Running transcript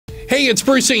Hey, it's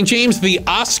Bruce St. James. The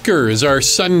Oscars are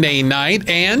Sunday night,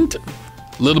 and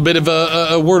a little bit of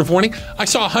a word of warning. I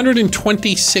saw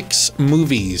 126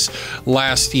 movies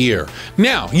last year.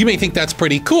 Now, you may think that's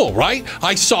pretty cool, right?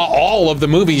 I saw all of the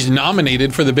movies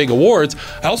nominated for the big awards.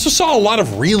 I also saw a lot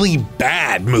of really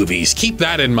bad movies. Keep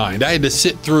that in mind. I had to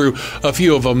sit through a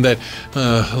few of them that,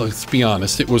 let's be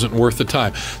honest, it wasn't worth the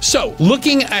time. So,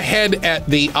 looking ahead at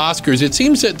the Oscars, it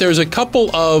seems that there's a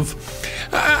couple of,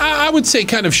 I would say,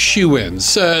 kind of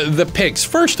shoe-ins, the picks.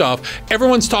 First off,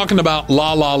 everyone's talking about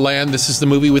La La Land. This is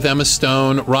the movie with Emma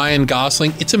Stone, Ryan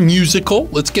Gosling. It's a musical.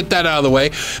 Let's get that out of the way.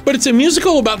 But it's a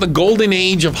musical about the golden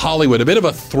age of Hollywood, a bit of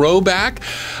a throwback.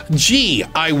 Gee,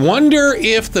 I wonder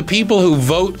if the people who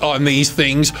vote on these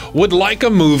things would like a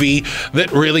movie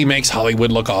that really makes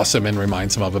Hollywood look awesome and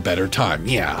reminds them of a better time.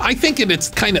 Yeah, I think it's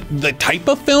kind of the type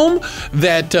of film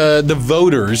that the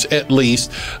voters, at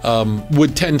least,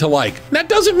 would tend to like. That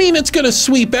doesn't mean it's going to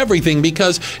sweep everything,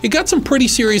 because it got some pretty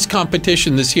serious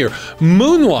competition this year.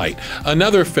 Moonlight,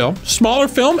 another film, smaller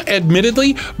film,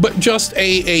 admittedly, but just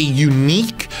a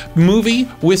unique movie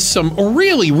with some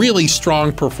really, really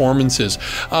strong performances.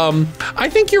 I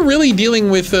think you're really dealing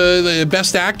with the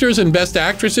best actors and best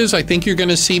actresses. I think you're going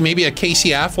to see maybe a Casey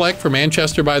Affleck for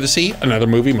Manchester by the Sea, another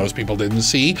movie most people didn't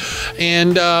see.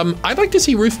 And I'd like to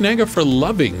see Ruth Negga for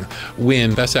Loving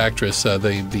win Best Actress,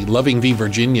 the Loving v.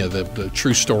 Virginia, the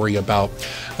true story about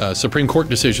a Supreme Court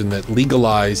decision that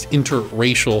legalized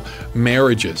interracial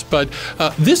marriages. But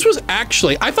this was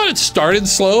actually, I thought it started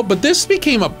slow, but this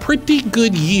became a pretty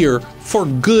good year for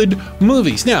good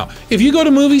movies. Now, if you go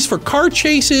to movies for car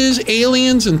chases,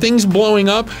 aliens, and things blowing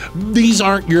up, these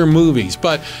aren't your movies.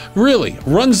 But really,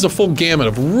 runs the full gamut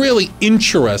of really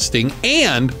interesting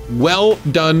and well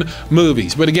done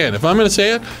movies. But again, if I'm going to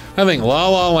say it, I think La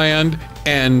La Land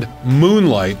and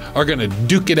Moonlight are going to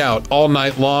duke it out all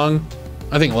night long.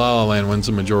 I think La La Land wins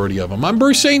the majority of them. I'm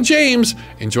Bruce St. James.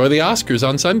 Enjoy the Oscars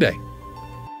on Sunday.